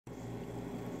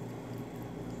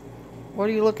What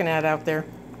are you looking at out there?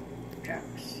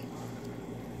 Trucks.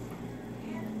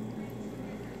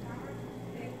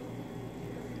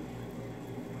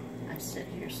 I sit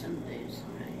here some days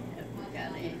and I haven't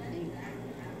got anything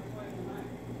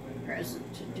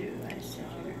present to do. I sit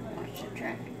here and watch the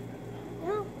traffic.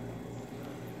 Well,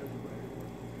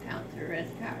 Count the red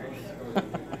cars.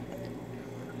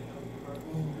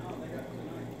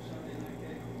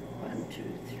 1, 2,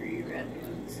 3 red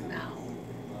ones now.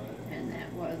 And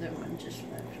that other one just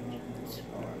left. It's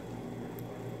 4.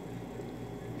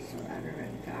 There's a lot of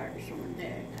red cars. One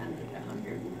day I counted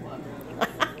 101.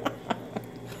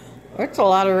 that's a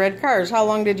lot of red cars. How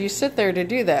long did you sit there to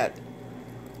do that?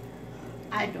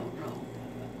 I don't know.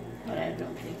 But I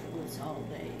don't think it was all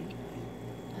day.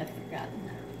 I've forgotten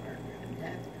that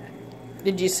part.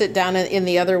 Did you sit down in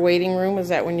the other waiting room? Is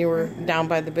that when you were down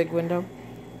by the big window?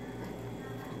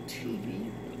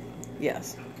 TV.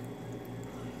 Yes.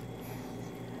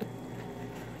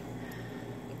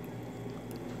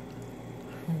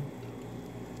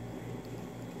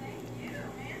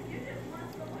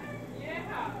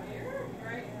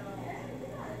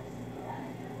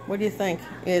 What do you think?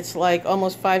 It's like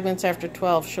almost 5 minutes after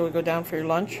 12. Shall we go down for your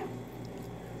lunch?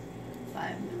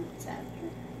 5 minutes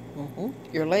after.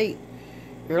 You're late.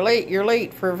 You're late. You're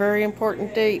late for a very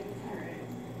important date.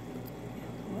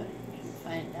 What did you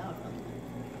find out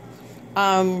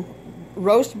on that?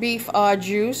 Roast beef au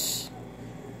juice,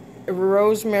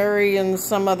 rosemary and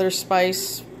some other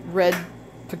spice, red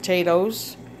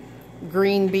potatoes,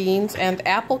 green beans, and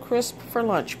apple crisp for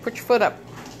lunch. Put your foot up.